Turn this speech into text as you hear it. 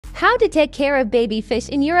How to take care of baby fish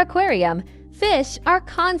in your aquarium. Fish are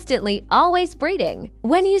constantly always breeding.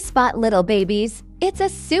 When you spot little babies, it's a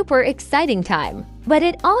super exciting time, but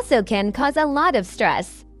it also can cause a lot of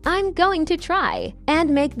stress. I'm going to try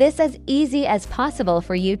and make this as easy as possible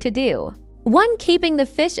for you to do. 1. Keeping the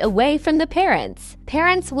fish away from the parents.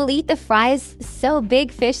 Parents will eat the fries so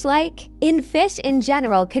big fish like. Fish in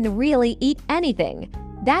general can really eat anything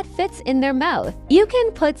that fits in their mouth. You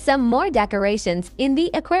can put some more decorations in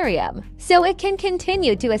the aquarium so it can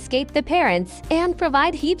continue to escape the parents and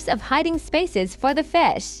provide heaps of hiding spaces for the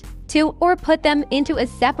fish. 2. Or put them into a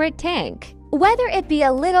separate tank, whether it be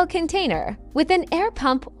a little container with an air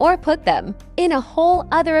pump or put them in a whole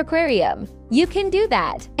other aquarium. You can do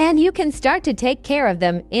that, and you can start to take care of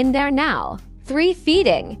them in there now. 3.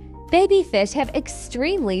 Feeding. Baby fish have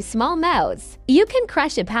extremely small mouths. You can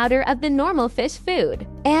crush a powder of the normal fish food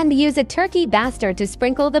and use a turkey baster to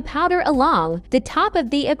sprinkle the powder along the top of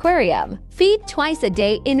the aquarium. Feed twice a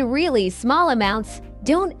day in really small amounts.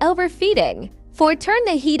 Don't overfeeding. 4. Turn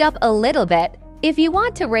the heat up a little bit. If you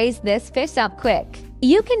want to raise this fish up quick,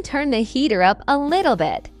 you can turn the heater up a little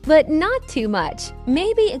bit, but not too much,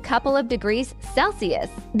 maybe a couple of degrees Celsius.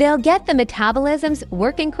 They'll get the metabolisms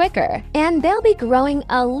working quicker, and they'll be growing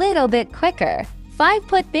a little bit quicker. 5.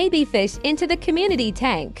 Put baby fish into the community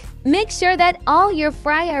tank. Make sure that all your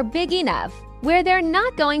fry are big enough where they're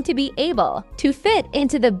not going to be able to fit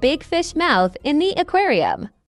into the big fish mouth in the aquarium.